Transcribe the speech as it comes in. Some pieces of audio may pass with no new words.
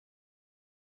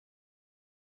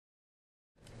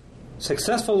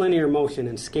Successful linear motion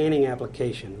in scanning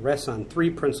application rests on three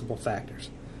principal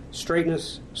factors: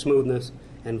 straightness, smoothness,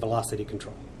 and velocity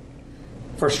control.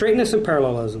 For straightness and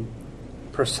parallelism,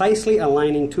 precisely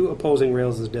aligning two opposing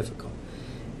rails is difficult.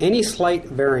 Any slight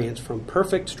variance from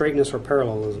perfect straightness or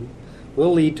parallelism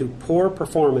will lead to poor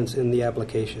performance in the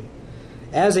application.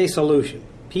 As a solution,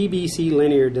 PBC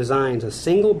Linear designs a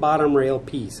single bottom rail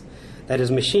piece that is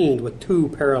machined with two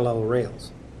parallel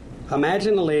rails.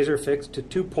 Imagine a laser fixed to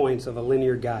 2 points of a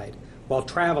linear guide while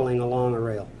traveling along a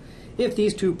rail. If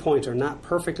these 2 points are not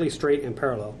perfectly straight and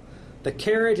parallel, the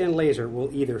carriage and laser will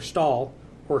either stall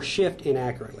or shift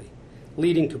inaccurately,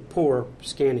 leading to poor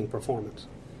scanning performance.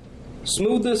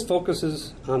 Smoothness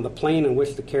focuses on the plane in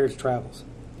which the carriage travels.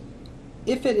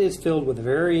 If it is filled with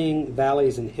varying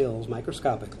valleys and hills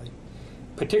microscopically,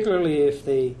 particularly if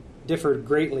they differ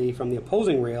greatly from the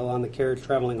opposing rail on the carriage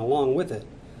traveling along with it,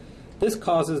 this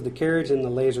causes the carriage and the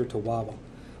laser to wobble,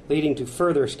 leading to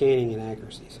further scanning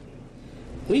inaccuracies.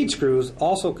 Lead screws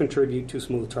also contribute to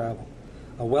smooth travel.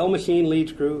 A well-machined lead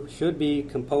screw should be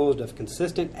composed of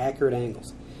consistent, accurate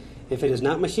angles. If it is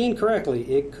not machined correctly,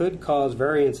 it could cause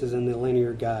variances in the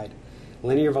linear guide,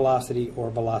 linear velocity,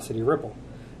 or velocity ripple.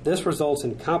 This results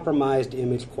in compromised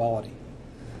image quality.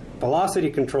 Velocity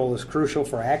control is crucial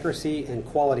for accuracy and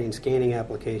quality in scanning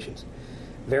applications.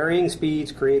 Varying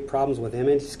speeds create problems with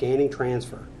image scanning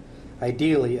transfer.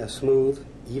 Ideally, a smooth,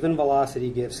 even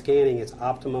velocity gives scanning its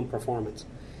optimum performance.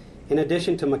 In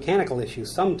addition to mechanical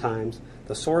issues, sometimes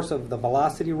the source of the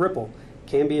velocity ripple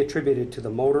can be attributed to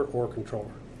the motor or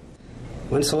controller.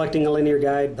 When selecting a linear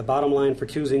guide, the bottom line for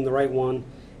choosing the right one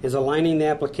is aligning the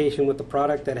application with the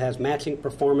product that has matching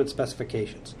performance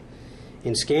specifications.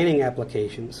 In scanning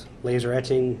applications, laser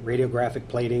etching, radiographic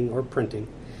plating, or printing,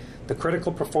 the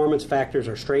critical performance factors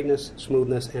are straightness,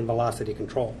 smoothness, and velocity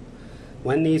control.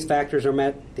 When these factors are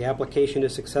met, the application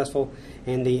is successful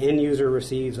and the end user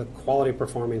receives a quality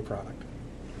performing product.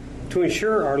 To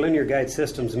ensure our linear guide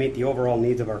systems meet the overall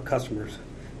needs of our customers,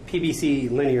 PBC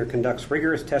Linear conducts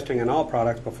rigorous testing on all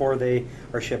products before they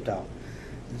are shipped out.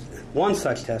 One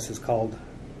such test is called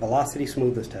velocity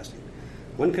smoothness testing.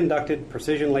 When conducted,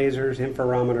 precision lasers,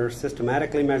 interferometers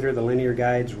systematically measure the linear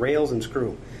guide's rails and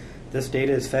screw. This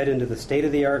data is fed into the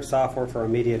state-of-the-art software for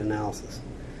immediate analysis.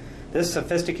 This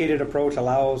sophisticated approach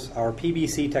allows our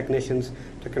PBC technicians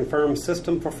to confirm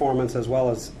system performance as well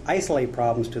as isolate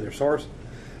problems to their source,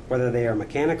 whether they are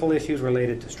mechanical issues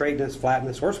related to straightness,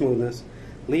 flatness, or smoothness,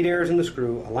 lead errors in the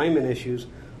screw, alignment issues,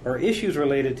 or issues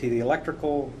related to the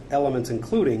electrical elements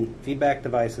including feedback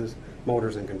devices,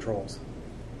 motors, and controls.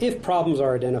 If problems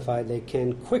are identified, they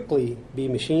can quickly be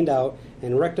machined out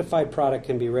and rectified product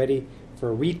can be ready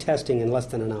for retesting in less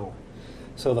than an hour.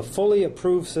 So the fully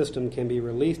approved system can be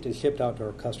released and shipped out to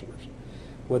our customers.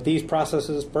 With these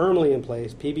processes firmly in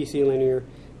place, PBC Linear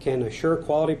can assure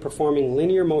quality performing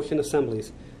linear motion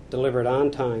assemblies delivered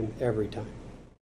on time every time.